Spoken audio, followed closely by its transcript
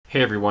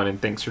Hey everyone, and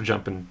thanks for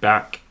jumping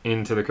back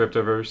into the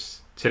cryptoverse.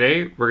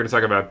 Today we're going to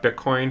talk about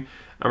Bitcoin,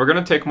 and we're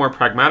going to take a more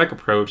pragmatic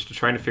approach to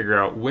trying to figure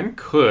out when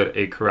could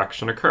a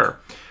correction occur.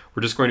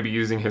 We're just going to be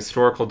using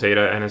historical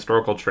data and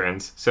historical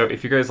trends. So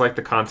if you guys like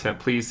the content,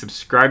 please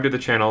subscribe to the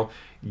channel,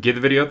 give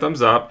the video a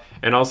thumbs up,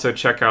 and also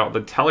check out the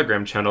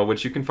Telegram channel,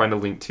 which you can find a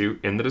link to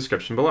in the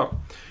description below.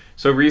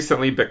 So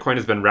recently Bitcoin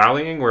has been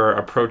rallying. We're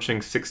approaching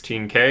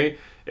 16K.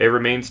 It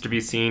remains to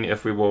be seen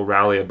if we will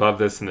rally above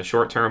this in the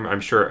short term. I'm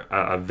sure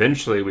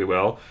eventually we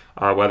will.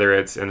 Whether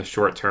it's in the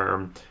short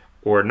term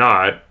or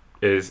not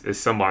is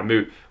somewhat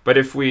moot. But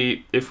if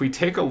we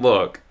take a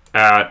look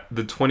at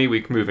the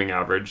 20-week moving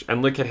average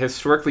and look at,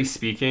 historically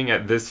speaking,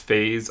 at this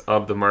phase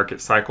of the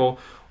market cycle,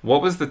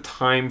 what was the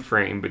time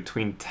frame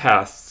between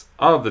tests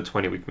of the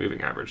 20-week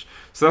moving average?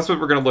 So that's what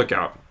we're going to look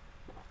at.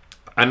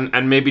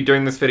 And maybe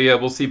during this video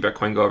we'll see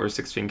Bitcoin go over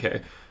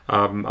 16K.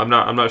 I'm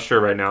not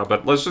sure right now,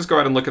 but let's just go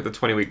ahead and look at the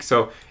 20 weeks.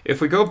 So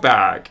if we go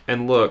back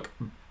and look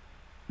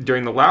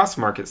during the last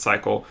market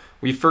cycle,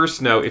 we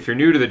first know, if you're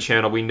new to the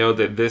channel, we know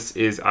that this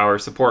is our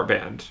support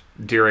band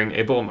during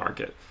a bull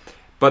market.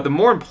 But the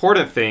more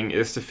important thing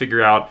is to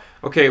figure out,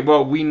 okay,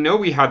 well, we know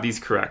we had these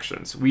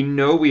corrections. We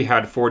know we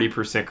had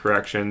 40%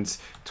 corrections,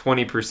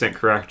 20%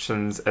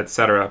 corrections,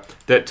 etc.,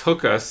 that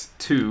took us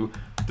to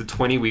the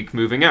 20-week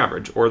moving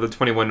average, or the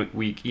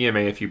 21-week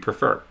EMA if you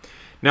prefer.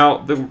 Now,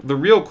 the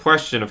real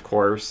question, of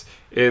course,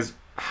 is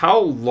how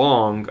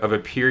long of a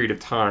period of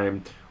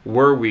time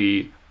were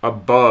we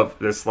above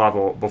this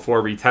level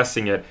before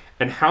retesting it,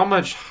 and how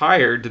much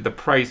higher did the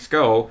price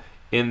go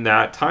in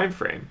that time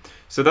frame?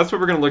 So that's what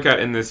we're going to look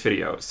at in this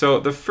video. So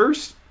the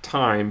first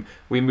time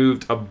we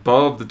moved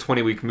above the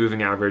 20-week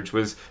moving average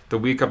was the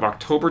week of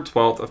October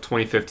 12th of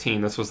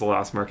 2015. This was the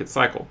last market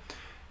cycle.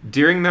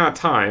 During that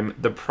time,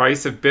 the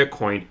price of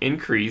Bitcoin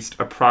increased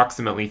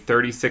approximately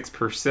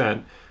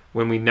 36%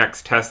 when we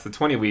next test the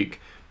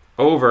 20-week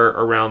over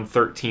around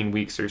 13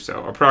 weeks or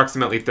so,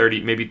 approximately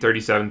 30, maybe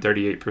 37,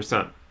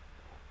 38%.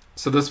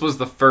 So this was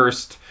the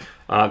first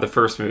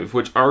move,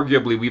 which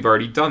arguably we've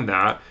already done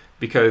that,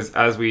 because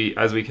as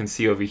we can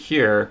see over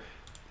here,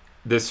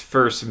 this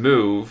first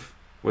move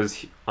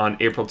was on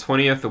April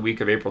 20th, the week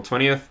of April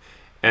 20th.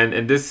 And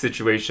in this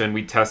situation,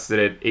 we tested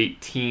it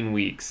 18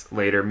 weeks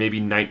later, maybe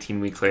 19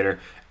 weeks later,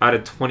 at a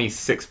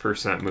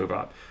 26% move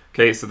up.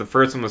 Okay, so the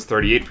first one was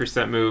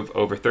 38% move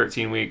over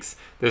 13 weeks.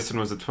 This one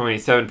was a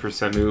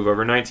 27% move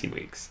over 19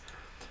 weeks.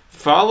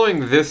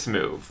 Following this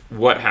move,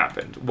 what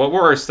happened? What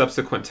were our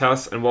subsequent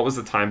tests, and what was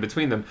the time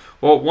between them?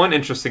 Well, one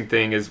interesting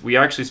thing is we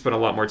actually spent a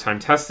lot more time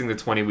testing the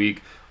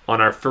 20-week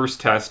on our first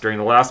test during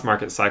the last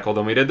market cycle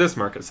than we did this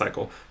market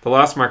cycle. The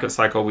last market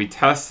cycle, we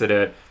tested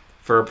it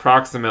for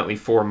approximately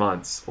 4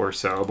 months or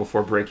so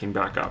before breaking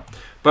back up.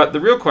 But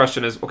the real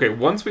question is, okay,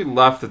 once we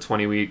left the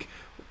 20-week,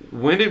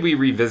 when did we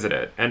revisit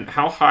it, and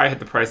how high had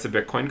the price of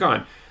Bitcoin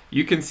gone?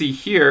 You can see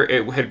here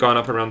it had gone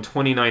up around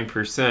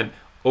 29%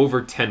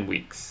 over 10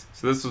 weeks.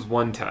 So this was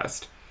one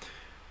test.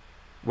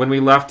 When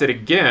we left it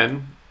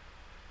again,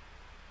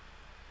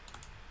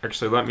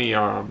 actually let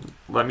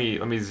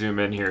me zoom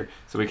in here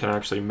so we can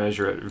actually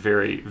measure it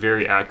very,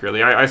 very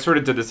accurately. I sort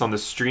of did this on the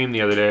stream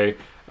the other day,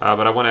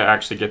 but I want to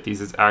actually get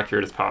these as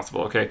accurate as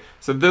possible. Okay,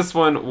 so this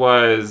one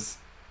was,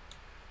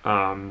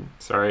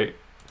 sorry.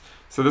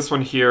 So this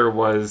one here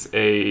was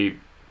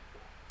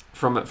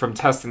from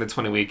testing the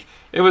 20-week.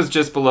 It was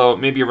just below,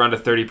 maybe around a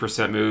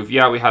 30% move.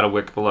 Yeah, we had a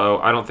wick below.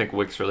 I don't think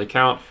wicks really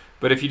count.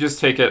 But if you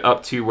just take it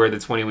up to where the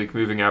 20-week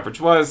moving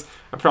average was,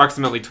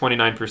 approximately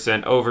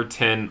 29% over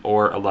 10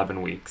 or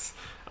 11 weeks.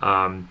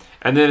 And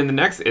then in the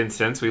next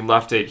instance, we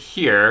left it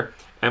here,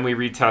 and we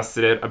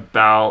retested it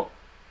about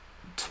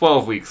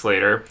 12 weeks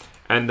later,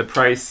 and the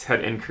price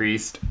had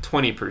increased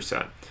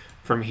 20%.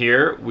 From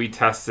here, we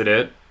tested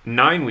it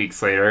 9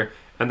 weeks later,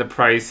 and the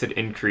price had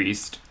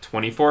increased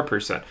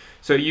 24%.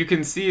 So you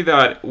can see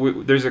that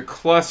there's a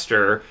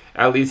cluster,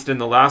 at least in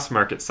the last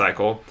market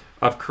cycle,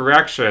 of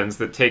corrections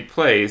that take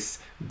place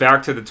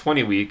back to the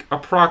 20-week,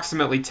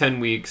 approximately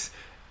 10 weeks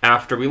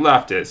after we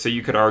left it. So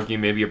you could argue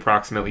maybe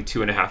approximately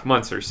 2.5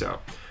 months or so.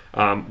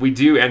 We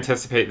do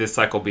anticipate this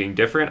cycle being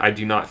different. I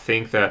do not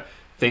think that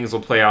things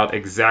will play out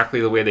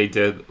exactly the way they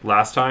did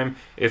last time.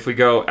 If we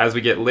go, as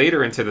we get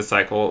later into the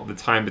cycle, the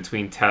time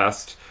between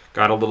tests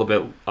got a little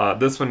bit,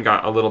 this one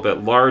got a little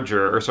bit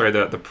larger, or sorry,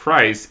 the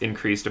price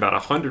increased about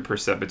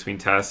 100% between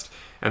tests,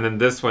 and then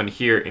this one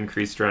here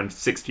increased around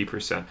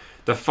 60%.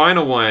 The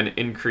final one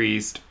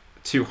increased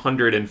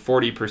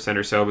 240%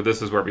 or so, but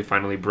this is where we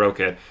finally broke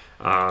it,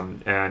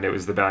 and it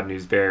was the bad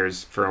news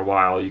bears for a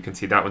while. You can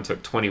see that one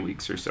took 20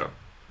 weeks or so.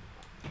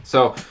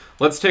 So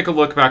let's take a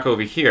look back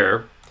over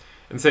here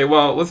and say,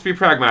 well, let's be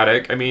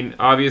pragmatic. I mean,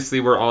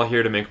 obviously we're all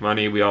here to make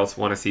money. We also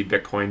want to see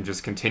Bitcoin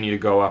just continue to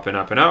go up and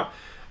up and up.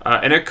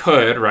 And it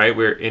could, right?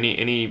 Where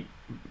any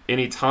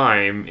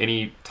time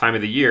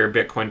of the year,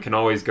 Bitcoin can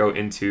always go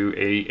into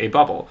a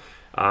bubble.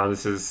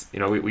 This is, you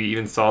know, we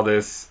even saw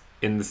this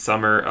in the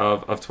summer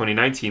of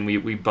 2019.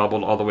 We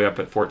bubbled all the way up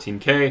at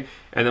 14K,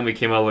 and then we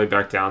came all the way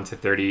back down to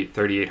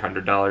 $3,800,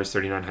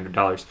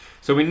 $3,900.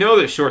 So we know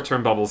that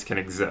short-term bubbles can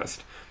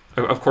exist.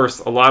 Of course,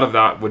 a lot of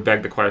that would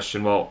beg the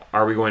question, well,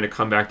 are we going to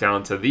come back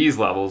down to these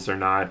levels or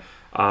not?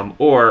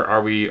 Or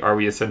are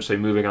we essentially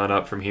moving on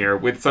up from here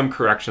with some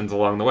corrections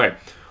along the way?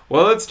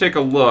 Well, let's take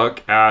a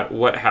look at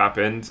what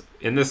happened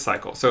in this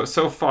cycle.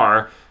 So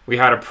far, we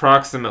had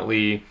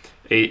approximately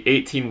a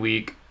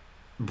 18-week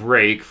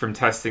break from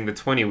testing the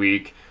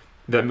 20-week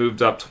that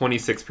moved up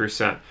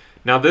 26%.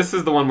 Now, this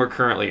is the one we're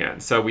currently in.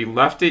 So we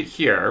left it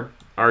here,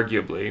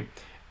 arguably,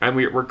 and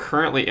we're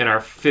currently in our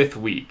 5th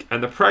week,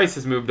 and the price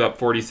has moved up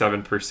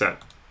 47%.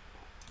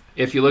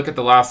 If you look at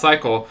the last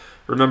cycle,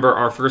 remember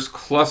our first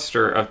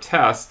cluster of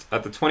tests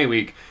at the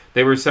 20-week,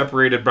 they were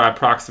separated by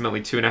approximately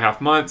 2.5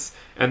 months,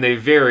 and they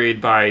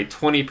varied by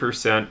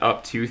 20%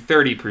 up to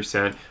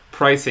 30%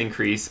 price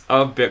increase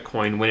of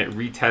Bitcoin when it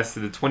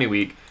retested the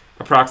 20-week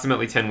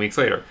approximately 10 weeks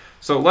later.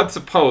 So let's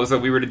suppose that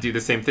we were to do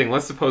the same thing.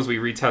 Let's suppose we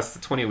retest the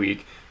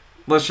 20-week,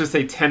 let's just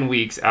say 10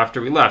 weeks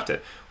after we left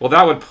it. Well,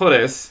 that would put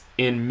us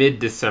in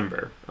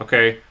mid-December,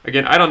 okay?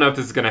 Again, I don't know if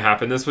this is going to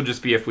happen. This would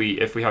just be if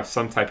we have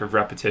some type of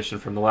repetition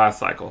from the last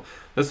cycle.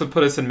 This would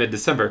put us in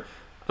mid-December.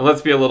 And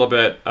let's be a little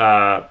bit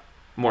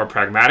more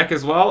pragmatic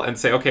as well and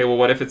say, okay, well,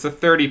 what if it's a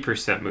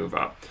 30% move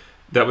up?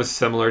 That was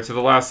similar to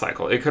the last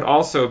cycle. It could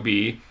also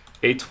be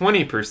a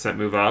 20%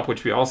 move up,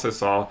 which we also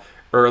saw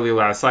early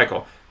last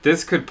cycle.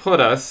 This could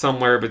put us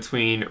somewhere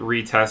between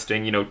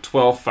retesting,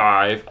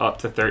 12.5 up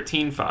to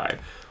 13.5.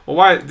 Well,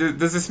 why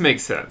does this make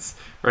sense,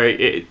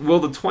 right? Will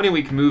the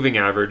 20-week moving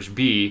average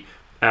be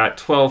at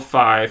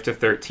 12.5 to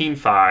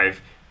 13.5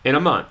 in a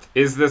month?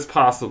 Is this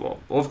possible?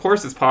 Well, of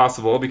course it's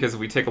possible, because if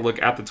we take a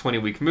look at the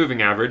 20-week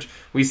moving average,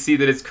 we see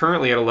that it's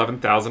currently at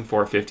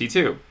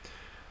 11,452.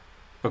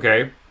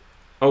 Okay?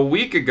 A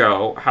week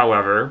ago,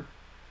 however,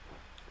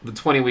 the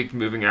 20-week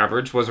moving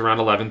average was around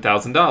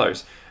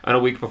 $11,000. And a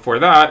week before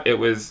that, it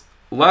was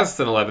less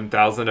than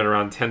 11,000 at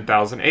around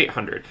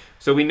 10,800.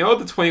 So we know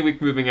the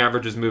 20-week moving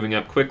average is moving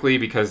up quickly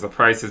because the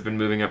price has been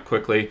moving up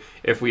quickly.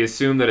 If we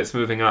assume that it's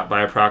moving up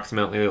by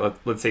approximately,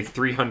 let's say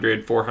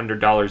 $300,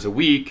 $400 a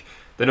week,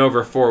 then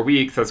over 4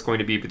 weeks, that's going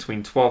to be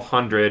between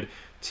 $1,200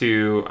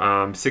 to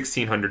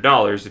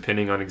 $1,600,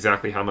 depending on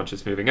exactly how much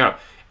it's moving up.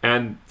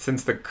 And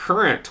since the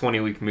current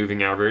 20-week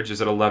moving average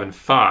is at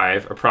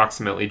 11.5,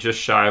 approximately just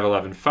shy of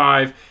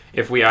 11.5,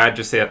 if we add,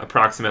 just say,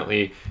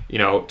 approximately,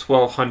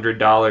 $1,200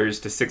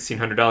 to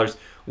 $1,600,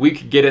 we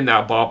could get in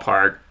that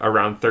ballpark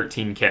around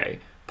 13K,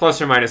 plus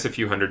or minus a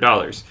few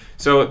 $100s.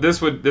 So this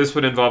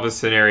would involve a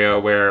scenario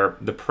where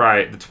the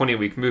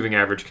 20-week moving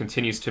average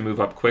continues to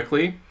move up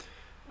quickly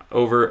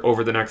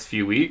over the next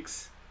few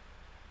weeks.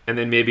 And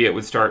then maybe it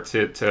would start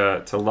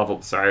to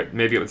level.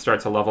 Maybe it would start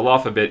to level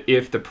off a bit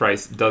if the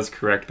price does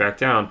correct back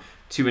down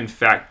to in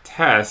fact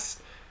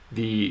test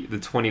the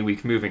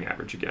 20-week moving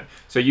average again.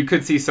 So you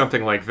could see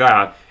something like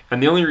that.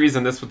 And the only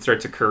reason this would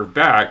start to curve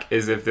back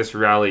is if this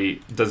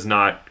rally does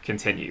not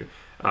continue.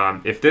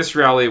 If this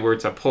rally were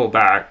to pull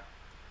back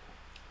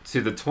to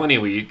the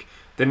 20-week,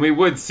 then we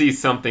would see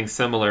something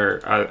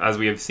similar as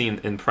we have seen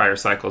in prior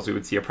cycles. We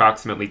would see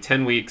approximately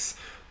 10 weeks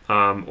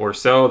or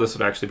so. This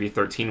would actually be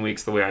 13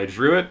 weeks the way I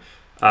drew it.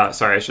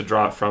 Sorry, I should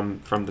draw it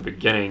from the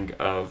beginning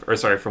of,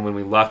 from when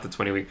we left the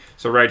 20-week.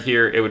 So right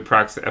here, it would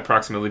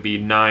approximately be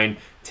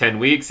 9-10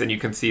 weeks, and you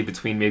can see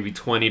between maybe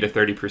 20 to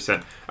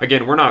 30%.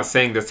 Again, we're not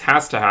saying this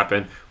has to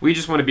happen. We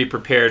just want to be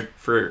prepared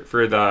for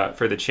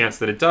the chance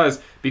that it does,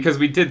 because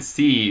we did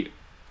see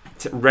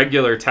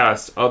regular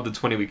tests of the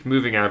 20-week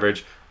moving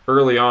average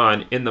early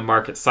on in the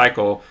market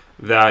cycle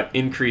that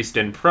increased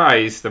in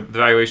price. The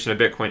valuation of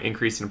Bitcoin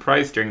increased in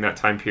price during that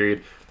time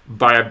period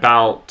by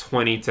about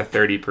 20 to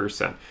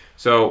 30%.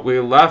 So we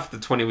left the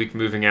 20-week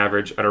moving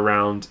average at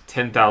around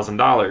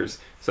 $10,000.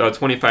 So a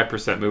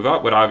 25% move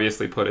up would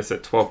obviously put us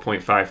at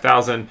 12.5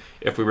 thousand.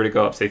 If we were to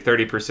go up, say,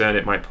 30%,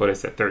 it might put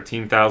us at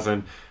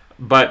 13,000.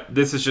 But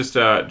this is just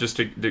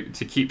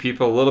to keep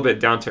people a little bit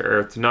down to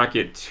earth, to not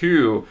get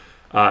too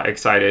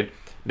excited.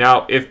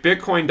 Now, if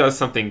Bitcoin does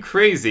something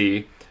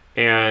crazy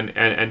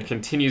and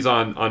continues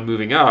on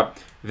moving up,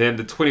 then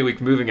the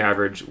 20-week moving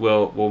average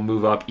will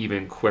move up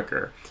even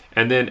quicker.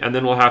 And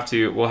then we'll have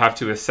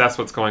to assess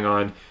what's going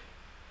on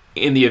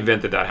in the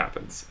event that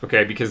happens.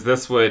 Okay, because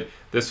this would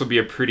be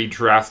a pretty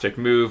drastic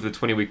move. The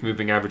 20-week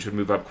moving average would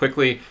move up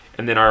quickly,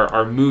 and then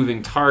our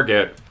moving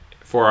target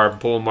for our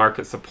bull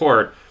market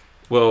support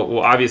will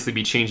obviously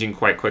be changing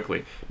quite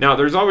quickly. Now,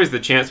 there's always the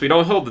chance we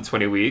don't hold the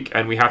 20-week,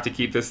 and we have to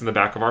keep this in the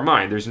back of our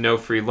mind. There's no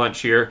free lunch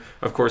here.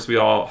 Of course, we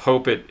all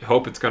hope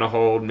it's going to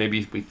hold.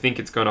 Maybe we think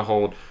it's going to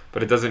hold,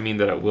 but it doesn't mean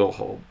that it will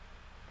hold.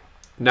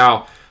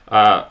 Now,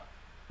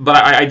 but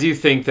I do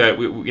think that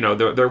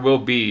there will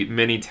be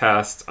many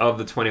tests of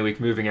the 20-week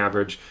moving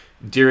average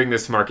during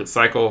this market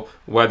cycle,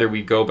 whether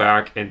we go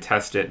back and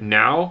test it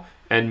now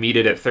and meet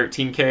it at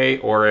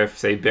 13K, or if,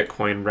 say,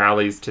 Bitcoin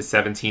rallies to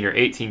 17 or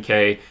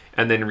 18K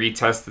and then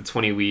retest the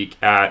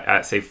 20-week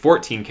at say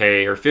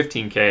 14K or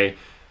 15K.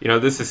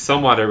 This is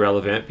somewhat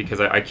irrelevant because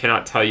I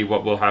cannot tell you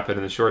what will happen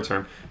in the short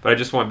term, but I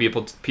just want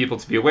people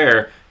to be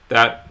aware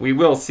that we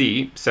will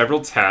see several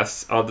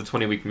tests of the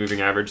 20-week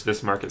moving average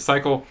this market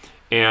cycle,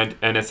 and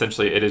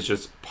essentially it is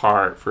just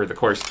par for the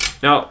course.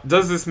 Now,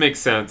 does this make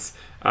sense?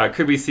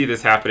 Could we see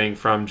this happening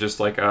from just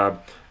like a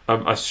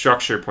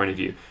structure point of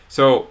view?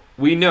 So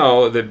we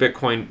know that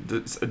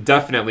Bitcoin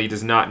definitely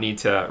does not need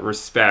to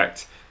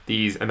respect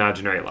these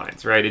imaginary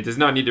lines, right? It does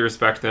not need to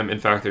respect them. In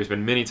fact, there's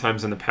been many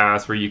times in the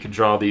past where you could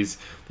draw these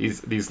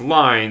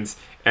lines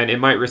and it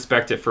might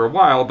respect it for a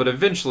while, but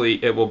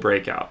eventually it will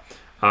break out.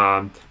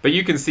 But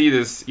you can see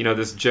this,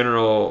 this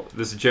general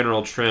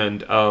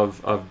trend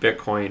of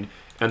Bitcoin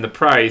and the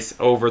price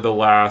over the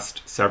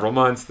last several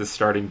months, this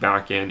starting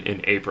back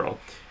in April.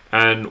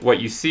 And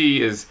what you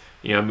see is,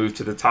 a move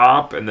to the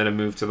top and then a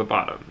move to the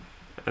bottom,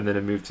 and then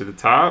a move to the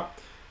top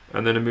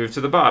and then a move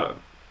to the bottom.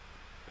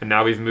 And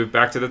now we've moved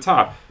back to the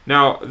top.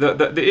 Now,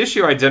 the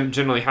issue I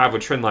generally have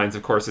with trend lines,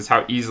 of course, is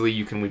how easily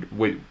you can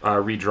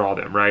redraw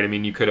them, right? I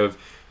mean, you could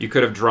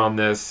have drawn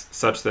this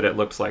such that it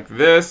looks like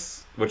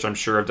this, which I'm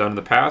sure I've done in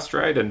the past,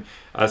 right? And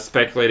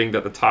speculating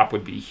that the top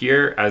would be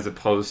here as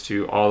opposed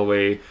to all the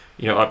way,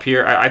 up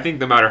here. I think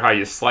no matter how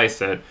you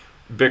slice it,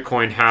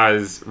 Bitcoin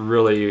has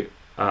really,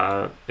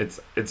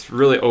 it's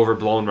really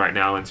overblown right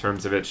now in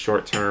terms of its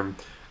short-term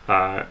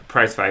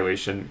price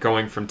valuation,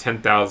 going from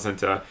 10,000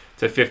 to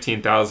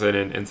 15,000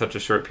 in such a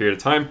short period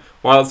of time.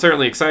 While it's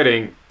certainly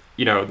exciting,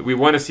 we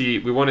want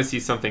to see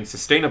something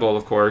sustainable,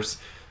 of course.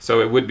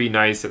 So it would be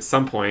nice at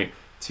some point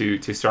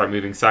to start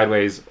moving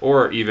sideways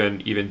or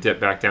even dip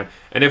back down.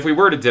 And if we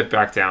were to dip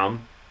back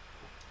down,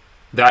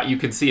 that you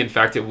can see, in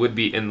fact, it would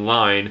be in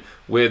line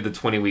with the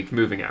 20-week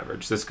moving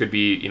average. This could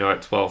be,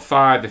 at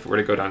 12.5 if it were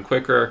to go down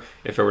quicker.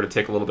 If it were to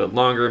take a little bit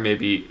longer,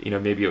 maybe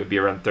it would be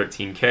around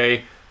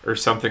 13K or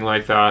something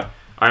like that.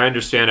 I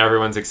understand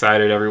everyone's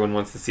excited. Everyone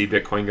wants to see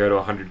Bitcoin go to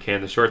 100K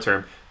in the short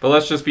term. But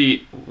let's just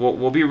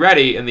we'll be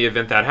ready in the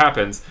event that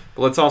happens.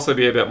 But let's also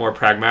be a bit more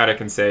pragmatic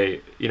and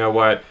say, you know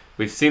what?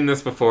 We've seen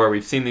this before.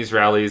 We've seen these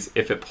rallies.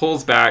 If it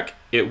pulls back,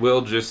 it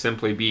will just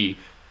simply be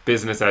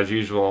business as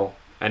usual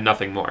and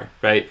nothing more,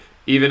 right?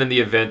 Even in the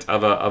event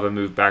of a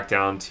move back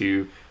down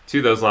to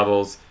those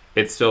levels,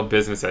 it's still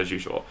business as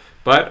usual.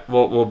 But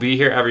we'll be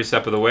here every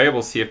step of the way.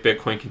 We'll see if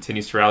Bitcoin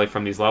continues to rally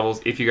from these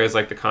levels. If you guys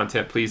like the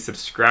content, please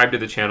subscribe to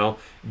the channel.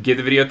 Give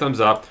the video a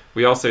thumbs up.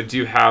 We also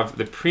do have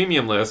the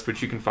premium list,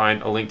 which you can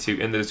find a link to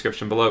in the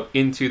description below,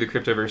 into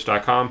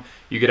thecryptoverse.com.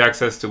 You get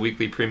access to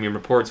weekly premium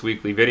reports,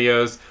 weekly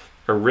videos,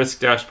 a risk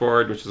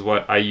dashboard, which is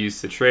what I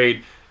use to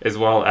trade, as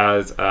well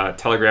as a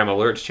Telegram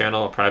alerts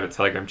channel, a private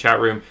Telegram chat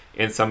room,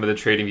 and some of the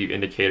TradingView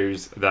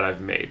indicators that I've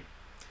made.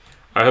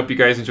 I hope you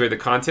guys enjoyed the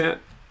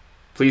content.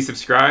 Please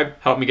subscribe,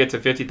 help me get to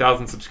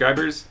 50,000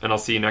 subscribers, and I'll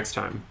see you next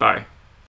time. Bye.